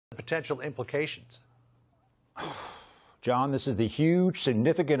potential implications? John, this is the huge,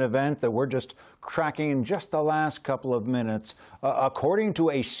 significant event that we're just tracking in just the last couple of minutes. According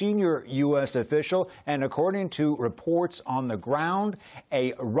to a senior U.S. official and according to reports on the ground,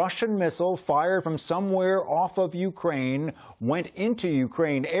 a Russian missile fired from somewhere off of Ukraine went into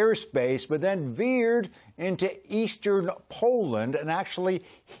Ukraine airspace, but then veered into eastern Poland and actually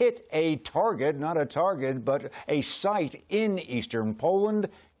hit a target, not a target, but a site in eastern Poland,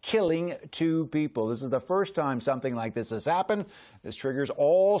 killing 2 people. This is the first time something like this has happened. This triggers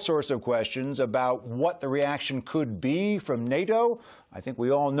all sorts of questions about what the reaction could be from NATO. I think we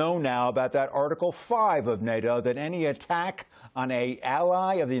all know now about that Article 5 of NATO, that any attack on an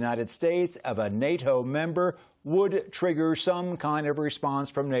ally of the United States, of a NATO member, would trigger some kind of response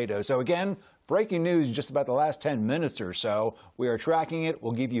from NATO. So again, breaking news just about the last 10 minutes or so. We are tracking it.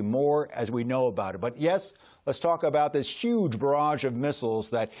 We'll give you more as we know about it. But yes, let's talk about this huge barrage of missiles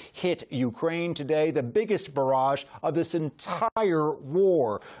that hit Ukraine today, the biggest barrage of this entire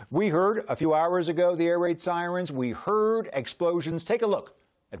war. We heard a few hours ago the air raid sirens. We heard explosions. Take a look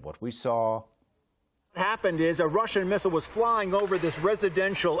at what we saw. What happened is a Russian missile was flying over this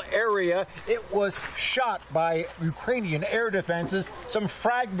residential area. It was shot by Ukrainian air defenses. Some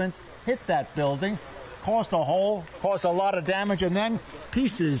fragments hit that building, caused a hole, caused a lot of damage, and then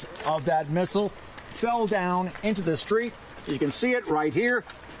pieces of that missile fell down into the street. You can see it right here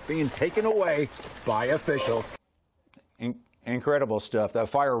being taken away by officials. Incredible stuff. The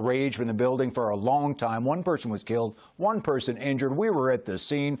fire raged from the building for a long time. 1 person was killed, 1 person injured. We were at the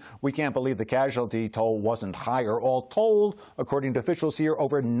scene. We can't believe the casualty toll wasn't higher. All told, according to officials here,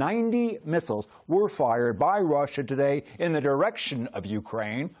 over 90 missiles were fired by Russia today in the direction of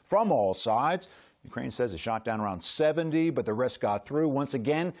Ukraine from all sides. Ukraine says it shot down around 70, but the rest got through. Once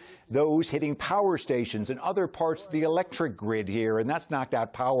again, those hitting power stations and other parts of the electric grid here, and that's knocked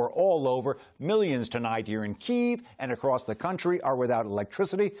out power all over. Millions tonight here in Kyiv and across the country are without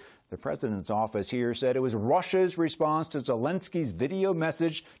electricity. The president's office here said it was Russia's response to Zelensky's video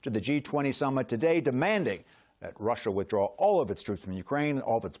message to the G20 summit today, demanding that Russia withdraw all of its troops from Ukraine and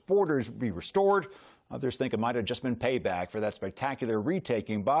all of its borders be restored. Others think it might have just been payback for that spectacular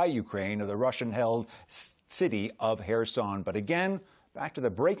retaking by Ukraine of the Russian-held city of Kherson. But again, back to the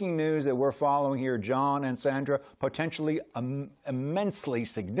breaking news that we're following here, John and Sandra, potentially immensely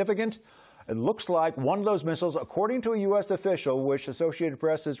significant. It looks like one of those missiles, according to a U.S. official, which Associated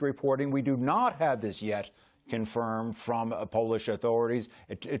Press is reporting, we do not have this yet confirmed from Polish authorities.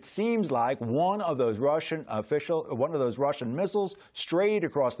 It seems like one of those Russian missiles strayed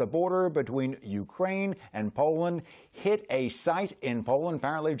across the border between Ukraine and Poland, hit a site in Poland,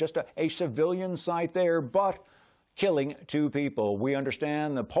 apparently just a civilian site there, but killing 2 people. We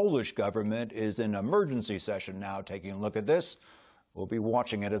understand the Polish government is in emergency session now taking a look at this. We'll be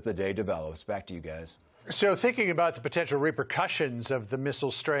watching it as the day develops. Back to you guys. So thinking about the potential repercussions of the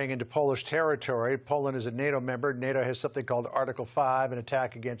missiles straying into Polish territory, Poland is a NATO member. NATO has something called Article 5. An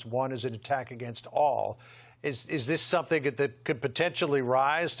attack against one is an attack against all. Is this something that could potentially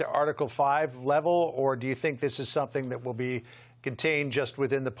rise to Article 5 level, or do you think this is something that will be contained just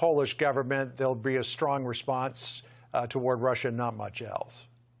within the Polish government? There'll be a strong response toward Russia and not much else.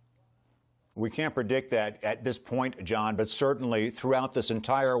 We can't predict that at this point, John, but certainly throughout this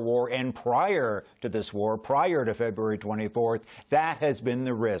entire war and prior to this war, prior to February 24th, that has been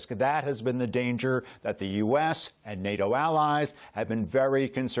the risk. That has been the danger that the U.S. and NATO allies have been very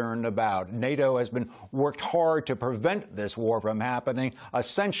concerned about. NATO has been worked hard to prevent this war from happening,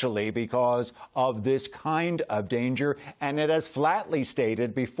 essentially because of this kind of danger. And it has flatly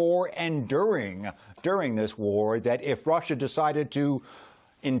stated before and during this war that if Russia decided to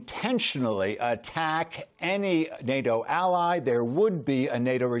intentionally attack any NATO ally, there would be a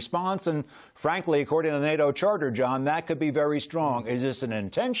NATO response. And frankly, according to the NATO charter, John, that could be very strong. Is this an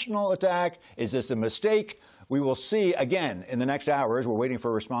intentional attack? Is this a mistake? We will see again in the next hours. We're waiting for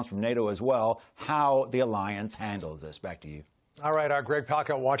a response from NATO as well, how the alliance handles this. Back to you. All right, our Greg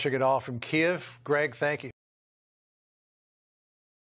Palka watching it all from Kyiv. Greg, thank you.